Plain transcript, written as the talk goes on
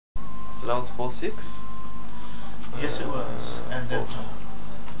So that was 4-6? Yes, it was. And then some.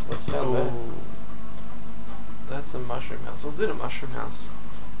 What's down there? That's a mushroom house. We'll do the mushroom house.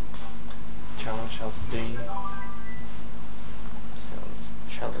 Challenge house D. Sounds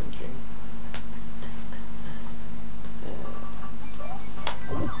challenging.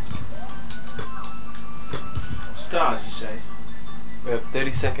 Stars, you say? We have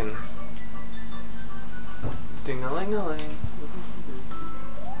 30 seconds. Ding-a-ling-a-ling.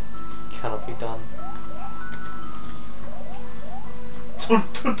 Cannot be done.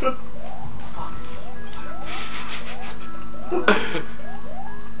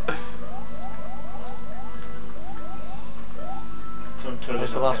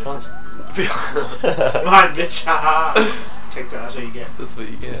 What's the last one? Mine, bitch. Take that, that's what you get. That's what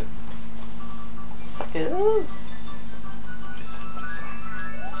you get. Suckers! What is it? What is it?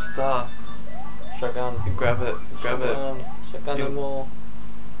 It's a star. Shotgun. You grab it. Grab Shotgun. it. Shotgun You- no more.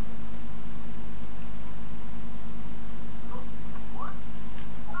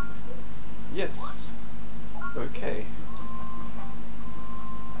 Yes. Okay.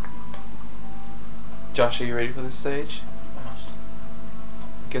 Josh, are you ready for this stage? Almost.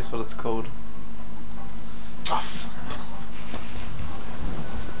 Guess what it's called? Oh,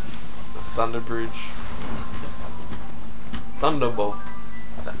 Thunder Bridge. Thunderbolt.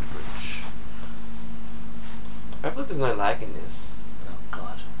 Thunder Bridge. I hope there's no lag in this. Oh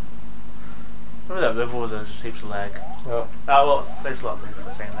god. Remember that level where there's just heaps of lag? Oh, Oh well, thanks a lot Dave, for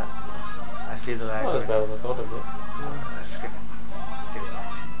saying that. I see the lag. not as bad as I thought of it. Let's get it. Let's get it.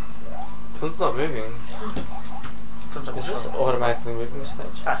 This one's not moving. Sounds like Is this what's wrong. automatically moving the stage?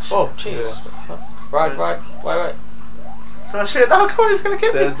 Ah, shit. Oh, jeez. Yeah. What the fuck? Right. Oh shit, oh god, he's gonna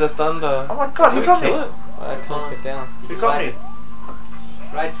get me! There's the thunder. Oh my god, he Don't got me! kill it. I can't get down. He got me!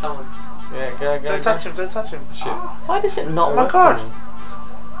 Right, someone. Yeah, go. Don't touch him, don't touch him. Shit. Why does it not Oh my work? God. for me?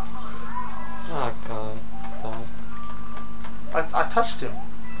 Oh god. Died. I touched him.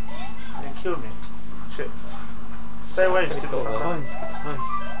 And he killed me. Shit. Stay away, Pretty stupid cool, fucker. Coins, good times.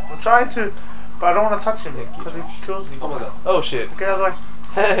 I'm trying to, but I don't want to touch him Thank you. because he kills me. Oh my god. Oh shit. Get out of the way.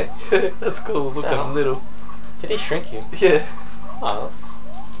 Hey, that's cool. Look at him little. Did he shrink you? Yeah. Oh, that's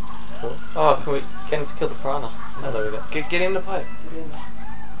cool. Oh, can we get him to kill the piranha? Oh, there we go. Get in the pipe.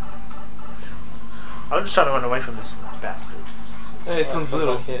 I'm just trying to run away from this bastard. Hey, it turns Oh,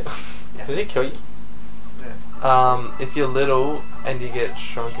 little. fuck it. Does he kill you? Yeah. If you're little and you get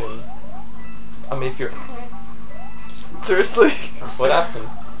shrunken. I mean, if you're. Seriously? What happened?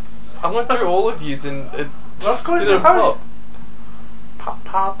 I went through all of yous and it Let's go into didn't hurry. pop. Pop,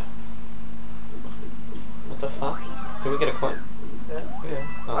 pop. What the fuck? Did we get a coin? Yeah. Yeah.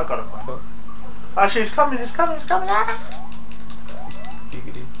 Oh, I got a point. cool. Actually, he's coming, he's coming, he's coming. Ah!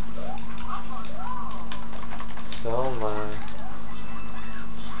 Giggity. So my.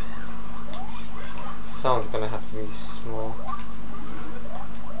 Someone's gonna have to be small.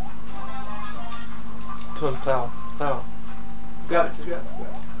 Twin plow. Plow. Grab it, just grab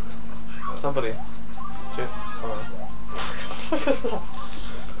it. Somebody. Jeff.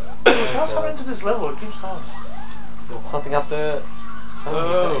 How's coming into this level? It keeps going. Something up there.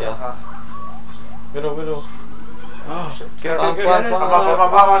 Oh. Yeah. Widow. Oh, Shit. get Climb, it, climb, get it.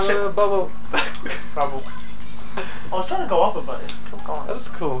 climb. Shit. Bubble. Bubble. I was trying to go up it, but it kept going. That's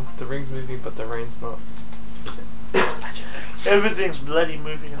cool. The ring's moving, but the rain's not. Everything's bloody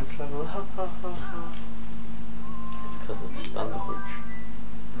moving in this level. It's because it's Thunder Bridge.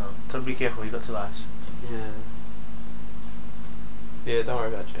 No, so be careful, you got 2 lives. Yeah. Yeah, don't worry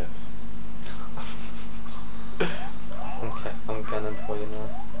about Jeff. Okay, I'm gunning for you now.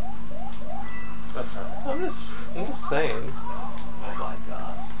 That's not. I'm just saying. Oh my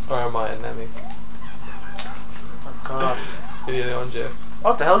god. Or am I anemic? Oh god. Video on Jeff.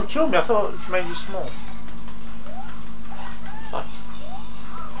 What the hell? He killed me. I thought it made you small. Fuck.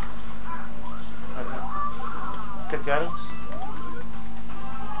 Get the items.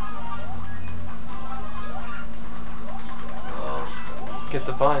 Get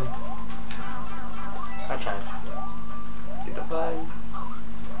the vine. I tried. Get the vine.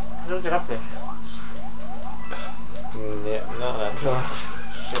 How do I get up there? Yeah, no, that's not.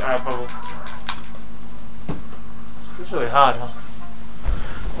 Shit, alright, bubble. It's really hard, huh?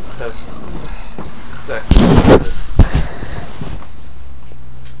 That's exactly.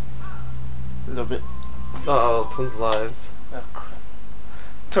 A little bit. Oh, tons lives. Oh crap.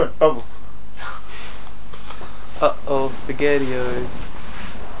 Turn, bubble. Uh-oh, SpaghettiOs.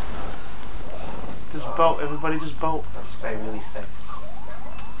 Just bolt, everybody just bolt. Let's play really safe.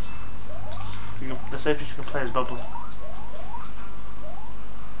 The safest you can play is bubble.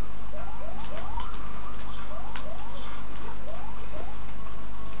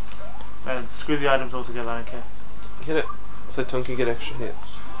 Screw the items altogether, I don't care. Get it. So Tun can get extra hit.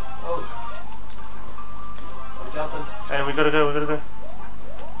 Oh. I'm jumping. Hey, we gotta go.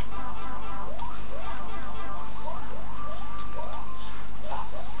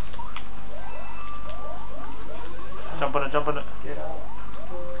 Jump on it. Get out.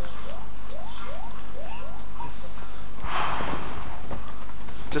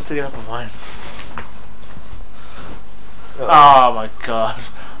 Just to get up a vine. Oh. Oh my god.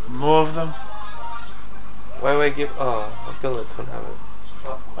 More of them. Wait, give. Oh, I was gonna let Tun have it.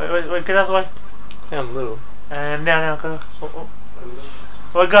 Wait, get out of the way. Hey, I'm little. And now, go. Oh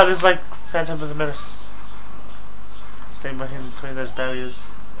my god, this is like Phantom of the Menace. Stay behind between those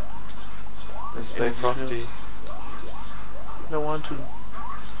barriers. Those Stay energy frosty. fields. I don't want to.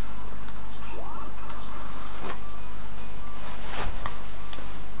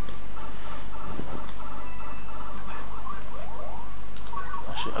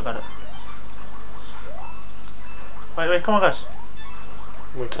 Oh shit, I got it. Wait, come on guys.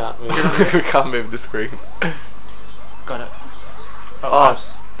 We can't move. We can't move the screen. Got it. Oh,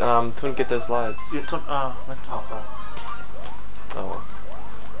 lives. Tun, get those lives. Yeah, wait. Oh, fuck. Oh well.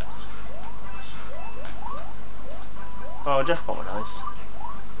 Oh, Jeff got one of those.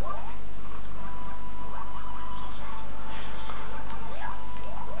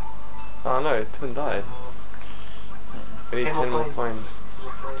 Oh no, Tun died. We need 10 more coins.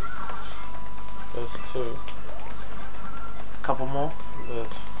 There's 2. Couple more.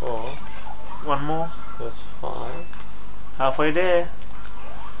 There's 4. One more. There's 5. Halfway there.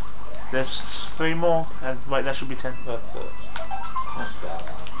 There's 3 more. And wait, that should be 10. That's it.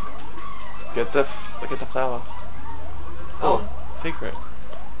 Get the flower. Oh. Secret.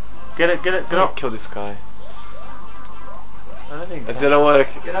 Get it, get I'm gonna up. kill this guy. I don't think It didn't work.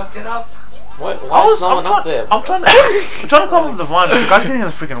 Get up. Why is no one up there? I'm trying to climb up the vine, but the guy's getting in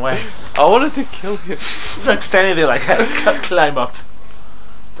the freaking way. I wanted to kill him. He's like standing there like, climb up.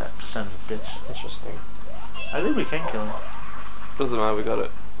 That son of a bitch. Interesting. I think we can kill him. Doesn't matter, we got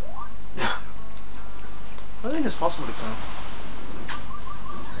it. I think it's possible to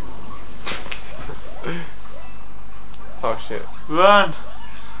kill him. Oh shit. Run!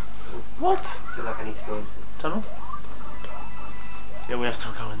 What? I feel like I need to go into the Tunnel? Yeah, we have to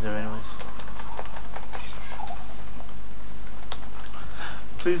go in there anyways.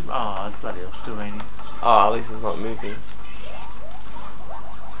 Please. Oh, bloody hell, it's still raining. Oh, at least it's not moving.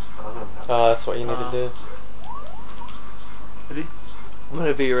 Oh, that's what you need to do. Ready?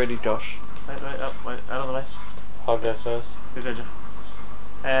 Whenever you're ready, Josh. Wait, out of the way. I'll go first. Here you go, Jeff.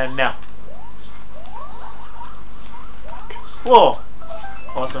 And now. Whoa!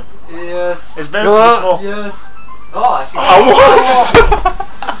 Awesome. Yes. It's better to be small. Yes. Oh, actually.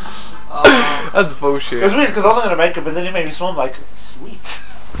 Oh, that's bullshit. It was weird because I wasn't going to make it, but then it made me swim like, sweet.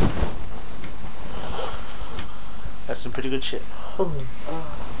 That's some pretty good shit.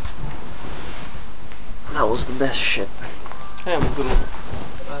 That was the best shit. Hey, I'm good. I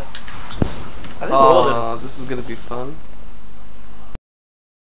think all of them. Oh, this is gonna be fun.